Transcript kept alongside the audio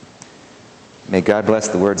May God bless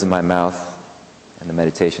the words of my mouth and the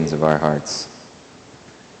meditations of our hearts.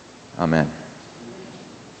 Amen.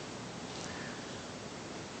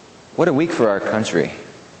 What a week for our country.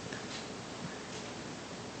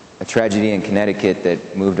 A tragedy in Connecticut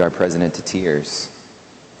that moved our president to tears.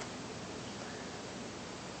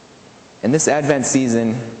 In this Advent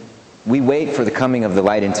season, we wait for the coming of the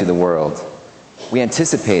light into the world. We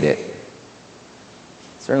anticipate it.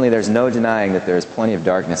 Certainly there's no denying that there is plenty of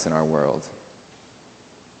darkness in our world.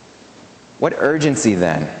 What urgency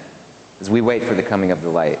then as we wait for the coming of the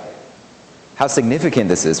light? How significant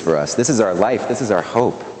this is for us. This is our life. This is our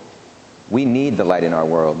hope. We need the light in our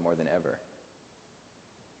world more than ever.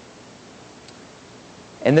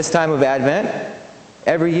 In this time of Advent,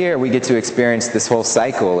 every year we get to experience this whole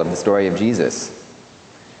cycle of the story of Jesus.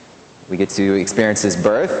 We get to experience his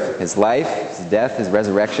birth, his life, his death, his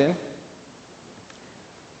resurrection.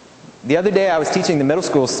 The other day I was teaching the middle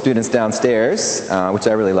school students downstairs, which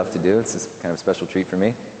I really love to do. It's just kind of a special treat for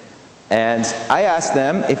me. And I asked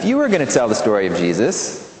them, if you were going to tell the story of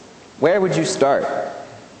Jesus, where would you start?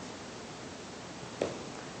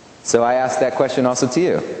 So I asked that question also to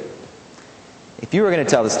you. If you were going to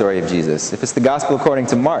tell the story of Jesus, if it's the gospel according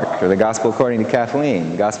to Mark, or the gospel according to Kathleen,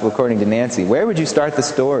 the gospel according to Nancy, where would you start the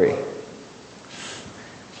story?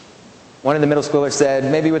 One of the middle schoolers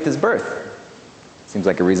said, maybe with his birth. Seems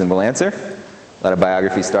like a reasonable answer. A lot of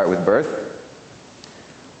biographies start with birth.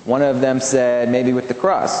 One of them said, maybe with the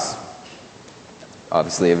cross.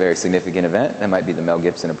 Obviously a very significant event. That might be the Mel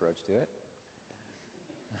Gibson approach to it.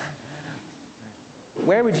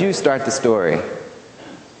 Where would you start the story?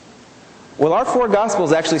 Well, our four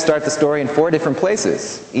Gospels actually start the story in four different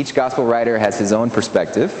places. Each Gospel writer has his own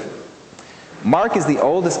perspective. Mark is the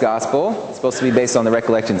oldest Gospel. It's supposed to be based on the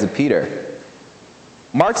recollections of Peter.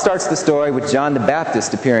 Mark starts the story with John the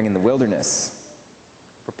Baptist appearing in the wilderness.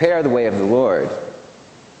 Prepare the way of the Lord.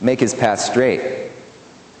 Make his path straight.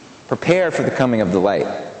 Prepare for the coming of the light.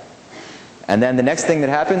 And then the next thing that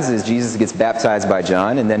happens is Jesus gets baptized by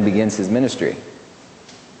John and then begins his ministry.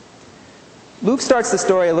 Luke starts the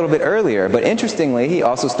story a little bit earlier, but interestingly, he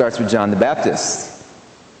also starts with John the Baptist.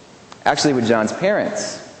 Actually with John's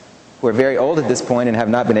parents, who are very old at this point and have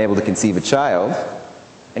not been able to conceive a child.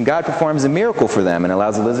 And God performs a miracle for them and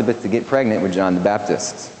allows Elizabeth to get pregnant with John the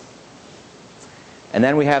Baptist. And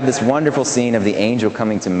then we have this wonderful scene of the angel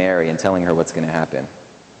coming to Mary and telling her what's going to happen.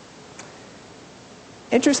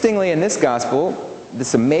 Interestingly, in this gospel,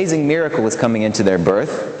 this amazing miracle is coming into their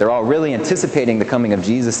birth. They're all really anticipating the coming of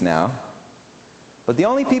Jesus now. But the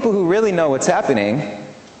only people who really know what's happening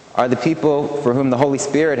are the people for whom the Holy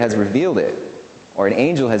Spirit has revealed it, or an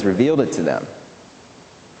angel has revealed it to them.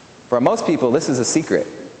 For most people, this is a secret.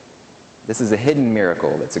 This is a hidden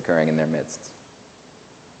miracle that's occurring in their midst.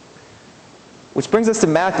 Which brings us to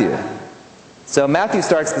Matthew. So Matthew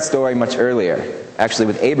starts the story much earlier, actually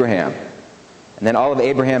with Abraham. And then all of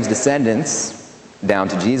Abraham's descendants down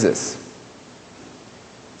to Jesus.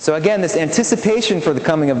 So again, this anticipation for the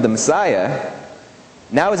coming of the Messiah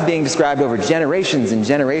now is being described over generations and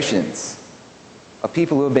generations of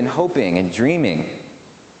people who have been hoping and dreaming,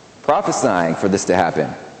 prophesying for this to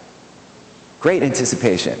happen. Great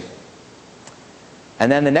anticipation.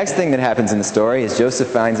 And then the next thing that happens in the story is Joseph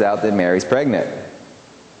finds out that Mary's pregnant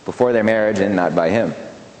before their marriage and not by him.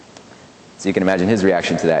 So you can imagine his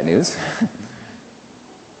reaction to that news.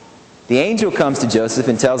 The angel comes to Joseph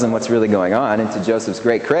and tells him what's really going on, and to Joseph's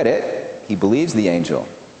great credit, he believes the angel.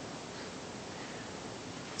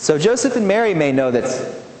 So Joseph and Mary may know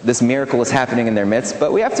that this miracle is happening in their midst,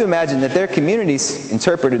 but we have to imagine that their communities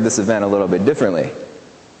interpreted this event a little bit differently.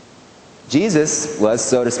 Jesus was,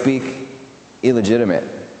 so to speak, illegitimate.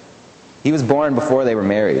 He was born before they were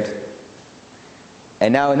married.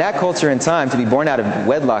 And now in that culture and time, to be born out of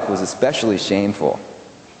wedlock was especially shameful.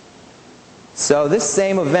 So this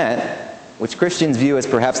same event, which Christians view as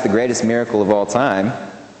perhaps the greatest miracle of all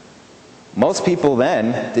time, most people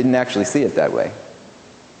then didn't actually see it that way.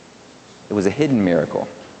 It was a hidden miracle.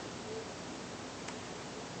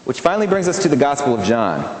 Which finally brings us to the Gospel of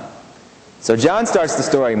John. So John starts the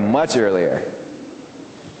story much earlier.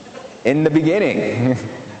 In the beginning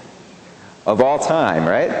of all time,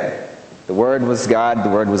 right? The Word was God, the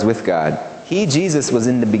Word was with God. He, Jesus, was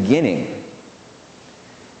in the beginning.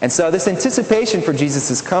 And so this anticipation for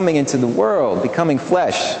Jesus' coming into the world, becoming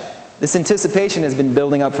flesh, this anticipation has been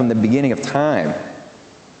building up from the beginning of time.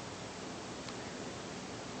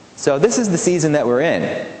 So this is the season that we're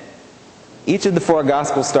in. Each of the four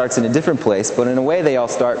Gospels starts in a different place, but in a way they all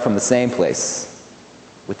start from the same place,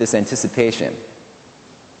 with this anticipation.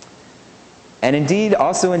 And indeed,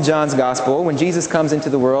 also in John's Gospel, when Jesus comes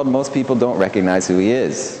into the world, most people don't recognize who he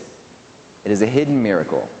is. It is a hidden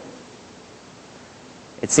miracle.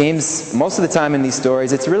 It seems most of the time in these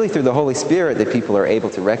stories, it's really through the Holy Spirit that people are able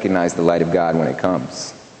to recognize the light of God when it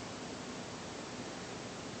comes.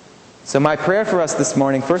 So my prayer for us this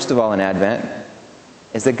morning, first of all in Advent,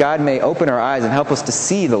 is that God may open our eyes and help us to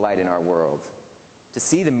see the light in our world, to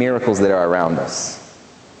see the miracles that are around us,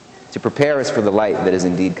 to prepare us for the light that is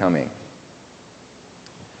indeed coming.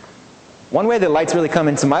 One way that light's really come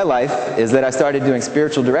into my life is that I started doing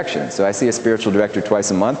spiritual direction. So I see a spiritual director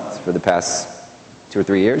twice a month for the past 2 or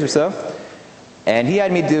 3 years or so. And he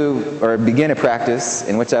had me begin a practice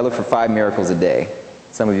in which I look for 5 miracles a day.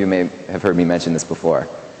 Some of you may have heard me mention this before.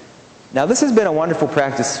 Now this has been a wonderful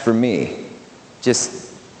practice for me,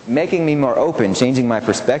 just making me more open, changing my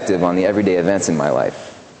perspective on the everyday events in my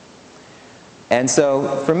life. And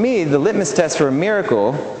so for me, the litmus test for a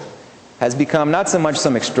miracle has become not so much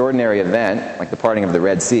some extraordinary event, like the parting of the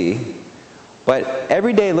Red Sea, but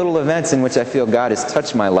everyday little events in which I feel God has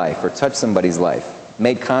touched my life or touched somebody's life,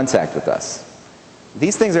 made contact with us.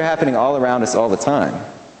 These things are happening all around us all the time.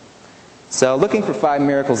 So looking for 5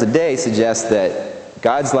 miracles a day suggests that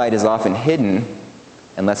God's light is often hidden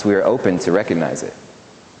unless we are open to recognize it.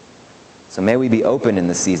 So may we be open in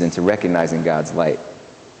this season to recognizing God's light.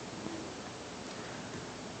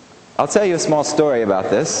 I'll tell you a small story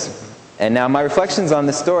about this. And now my reflections on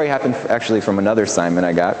this story happened actually from another assignment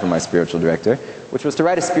I got from my spiritual director, which was to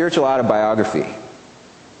write a spiritual autobiography.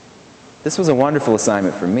 This was a wonderful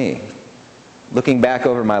assignment for me. Looking back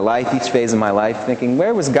over my life, each phase of my life, thinking,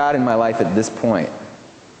 where was God in my life at this point?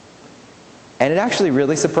 And it actually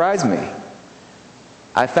really surprised me.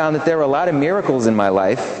 I found that there were a lot of miracles in my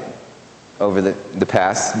life over the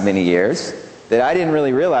past many years that I didn't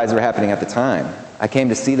really realize were happening at the time. I came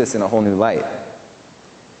to see this in a whole new light.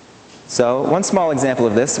 So one small example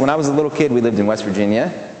of this, when I was a little kid, we lived in West Virginia.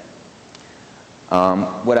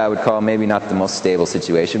 What I would call maybe not the most stable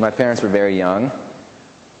situation. My parents were very young.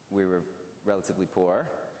 We were relatively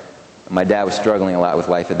poor. My dad was struggling a lot with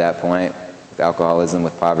life at that point, with alcoholism,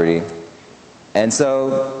 with poverty. And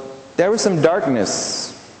so there was some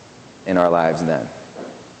darkness in our lives then.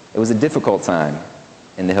 It was a difficult time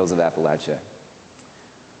in the hills of Appalachia.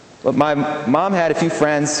 But my mom had a few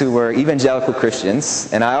friends who were evangelical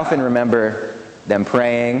Christians, and I often remember them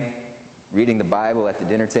praying, reading the Bible at the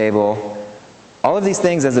dinner table, all of these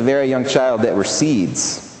things as a very young child that were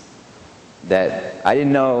seeds that I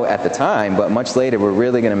didn't know at the time, but much later were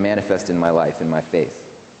really going to manifest in my life, in my faith.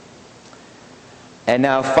 And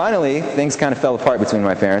now finally, things kind of fell apart between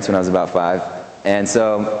my parents when I was about 5, and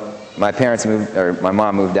so my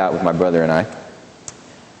mom moved out with my brother and I.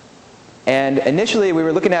 And initially, we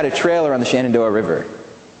were looking at a trailer on the Shenandoah River.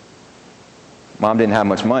 Mom didn't have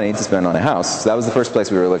much money to spend on a house, so that was the first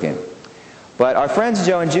place we were looking. But our friends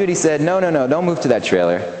Joe and Judy said, no, don't move to that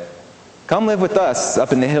trailer. Come live with us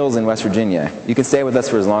up in the hills in West Virginia. You can stay with us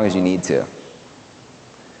for as long as you need to.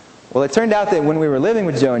 Well, it turned out that when we were living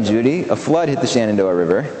with Joe and Judy, a flood hit the Shenandoah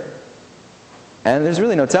River. And there's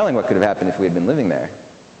really no telling what could have happened if we had been living there.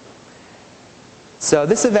 So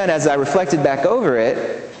this event, as I reflected back over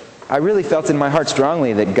it, I really felt in my heart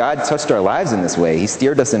strongly that God touched our lives in this way. He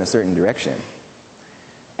steered us in a certain direction.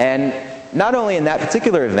 And not only in that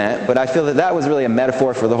particular event, but I feel that that was really a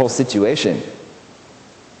metaphor for the whole situation.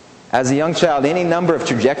 As a young child, any number of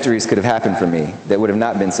trajectories could have happened for me that would have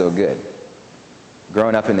not been so good,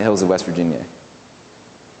 growing up in the hills of West Virginia.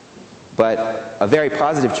 But a very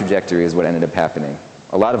positive trajectory is what ended up happening.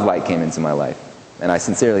 A lot of light came into my life, and I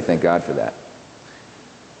sincerely thank God for that.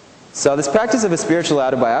 So this practice of a spiritual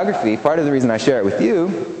autobiography, part of the reason I share it with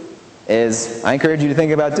you is I encourage you to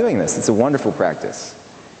think about doing this. It's a wonderful practice.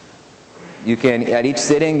 You can, at each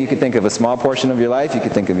sitting, you can think of a small portion of your life, you can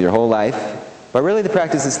think of your whole life, but really the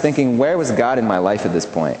practice is thinking, where was God in my life at this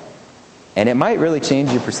point? And it might really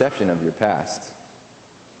change your perception of your past.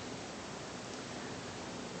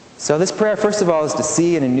 So this prayer, first of all, is to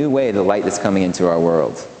see in a new way the light that's coming into our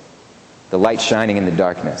world, the light shining in the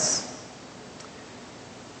darkness.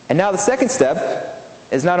 And now the second step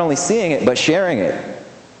is not only seeing it, but sharing it,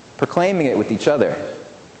 proclaiming it with each other.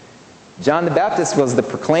 John the Baptist was the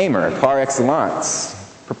proclaimer par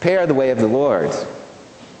excellence. Prepare the way of the Lord.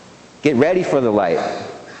 Get ready for the light.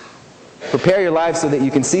 Prepare your lives so that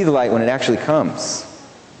you can see the light when it actually comes.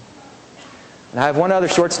 And I have one other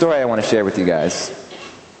short story I want to share with you guys.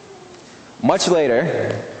 Much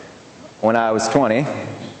later, when I was 20,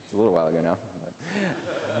 it's a little while ago now,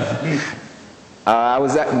 I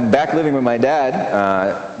was back living with my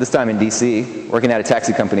dad, this time in D.C., working at a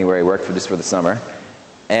taxi company where he worked just for the summer.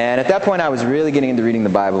 And at that point, I was really getting into reading the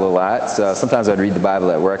Bible a lot. So sometimes I'd read the Bible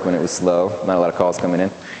at work when it was slow, not a lot of calls coming in.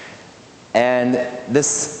 And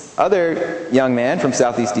this other young man from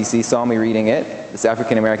Southeast DC saw me reading it, this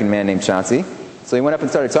African-American man named Chauncey. So he went up and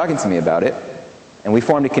started talking to me about it, and we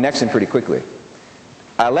formed a connection pretty quickly.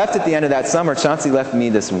 I left at the end of that summer. Chauncey left me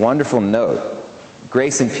this wonderful note: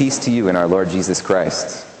 "Grace and peace to you in our Lord Jesus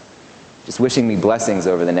Christ." Just wishing me blessings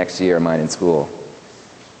over the next year of mine in school.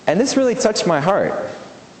 And this really touched my heart.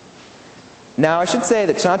 Now, I should say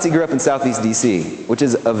that Chauncey grew up in Southeast DC, which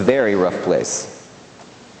is a very rough place.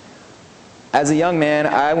 As a young man,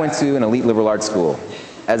 I went to an elite liberal arts school.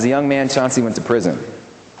 As a young man, Chauncey went to prison.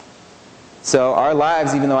 So our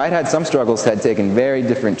lives, even though I'd had some struggles, had taken very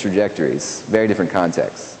different trajectories, very different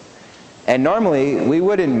contexts. And normally, we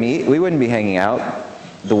wouldn't meet, we wouldn't be hanging out.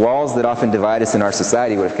 The walls that often divide us in our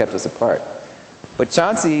society would have kept us apart. But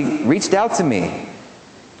Chauncey reached out to me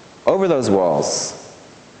over those walls.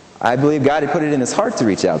 I believe God had put it in his heart to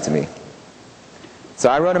reach out to me. So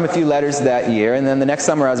I wrote him a few letters that year, and then the next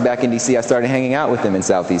summer I was back in DC. I started hanging out with him in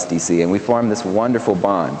Southeast DC, and we formed this wonderful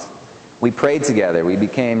bond. We prayed together. We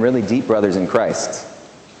became really deep brothers in Christ.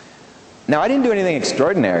 Now, I didn't do anything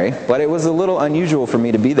extraordinary, but it was a little unusual for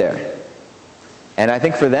me to be there. And I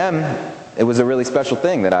think for them, it was a really special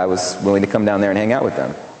thing that I was willing to come down there and hang out with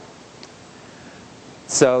them.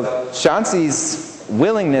 So Chauncey's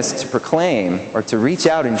willingness to proclaim or to reach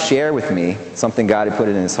out and share with me something God had put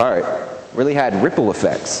in his heart really had ripple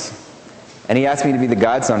effects. And he asked me to be the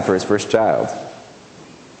godson for his first child.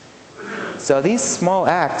 So these small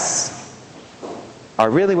acts are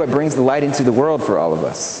really what brings the light into the world for all of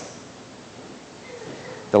us.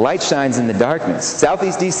 The light shines in the darkness.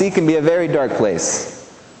 Southeast DC can be a very dark place.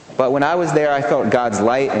 But when I was there, I felt God's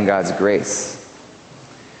light and God's grace.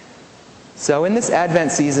 So in this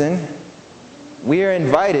Advent season, we are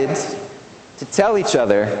invited to tell each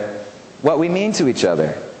other what we mean to each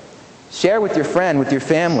other. Share with your friend, with your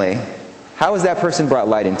family, how has that person brought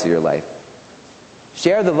light into your life?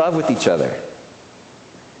 Share the love with each other.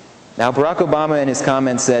 Now, Barack Obama in his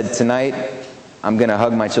comments said, "Tonight, I'm going to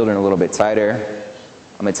hug my children a little bit tighter.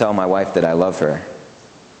 I'm going to tell my wife that I love her."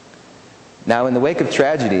 Now, in the wake of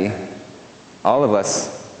tragedy, all of us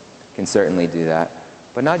can certainly do that.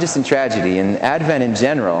 But not just in tragedy, in Advent in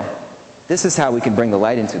general, this is how we can bring the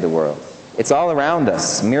light into the world. It's all around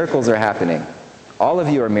us. Miracles are happening. All of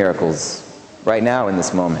you are miracles right now in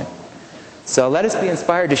this moment. So let us be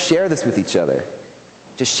inspired to share this with each other,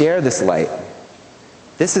 to share this light.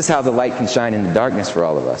 This is how the light can shine in the darkness for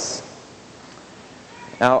all of us.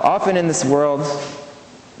 Now, often in this world,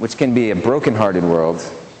 which can be a broken-hearted world,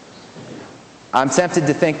 I'm tempted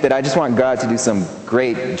to think that I just want God to do some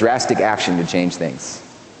great, drastic action to change things.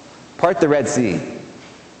 Part the Red Sea.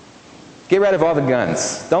 Get rid of all the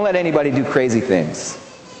guns. Don't let anybody do crazy things.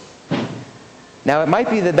 Now, it might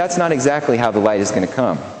be that that's not exactly how the light is going to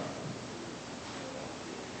come.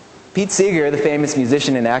 Pete Seeger, the famous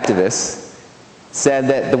musician and activist, said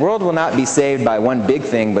that the world will not be saved by one big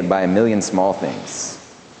thing, but by 1,000,000 small things.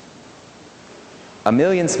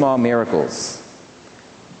 1,000,000 small miracles.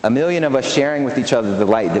 1,000,000 of us sharing with each other the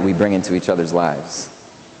light that we bring into each other's lives.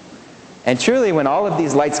 And truly, when all of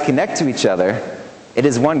these lights connect to each other, it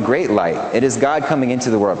is one great light. It is God coming into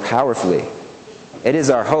the world powerfully. It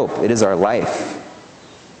is our hope. It is our life.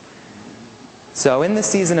 So in this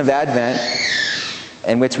season of Advent,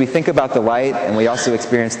 in which we think about the light and we also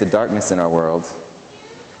experience the darkness in our world,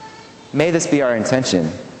 may this be our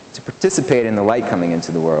intention, to participate in the light coming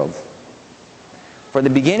into the world. For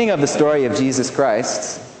the beginning of the story of Jesus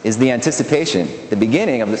Christ is the anticipation. The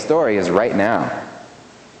beginning of the story is right now.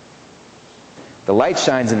 The light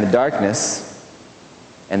shines in the darkness,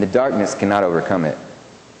 and the darkness cannot overcome it.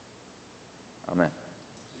 Amen.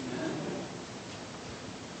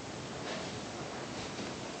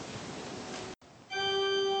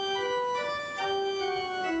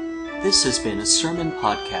 This has been a sermon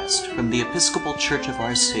podcast from the Episcopal Church of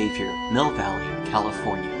Our Savior, Mill Valley,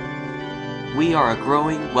 California. We are a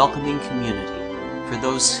growing, welcoming community for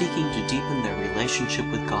those seeking to deepen their relationship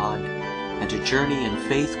with God and to journey in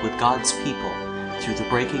faith with God's people through the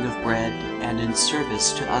breaking of bread and in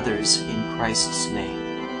service to others in Christ's name.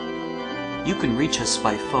 You can reach us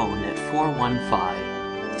by phone at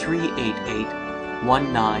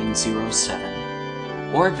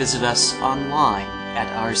 415-388-1907 or visit us online at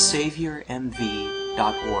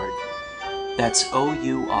oursaviormv.org. That's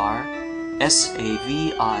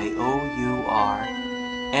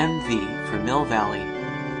OURSAVIOURMV for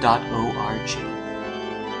millvalley.org.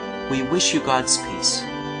 We wish you God's peace,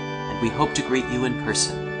 and we hope to greet you in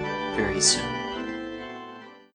person very soon.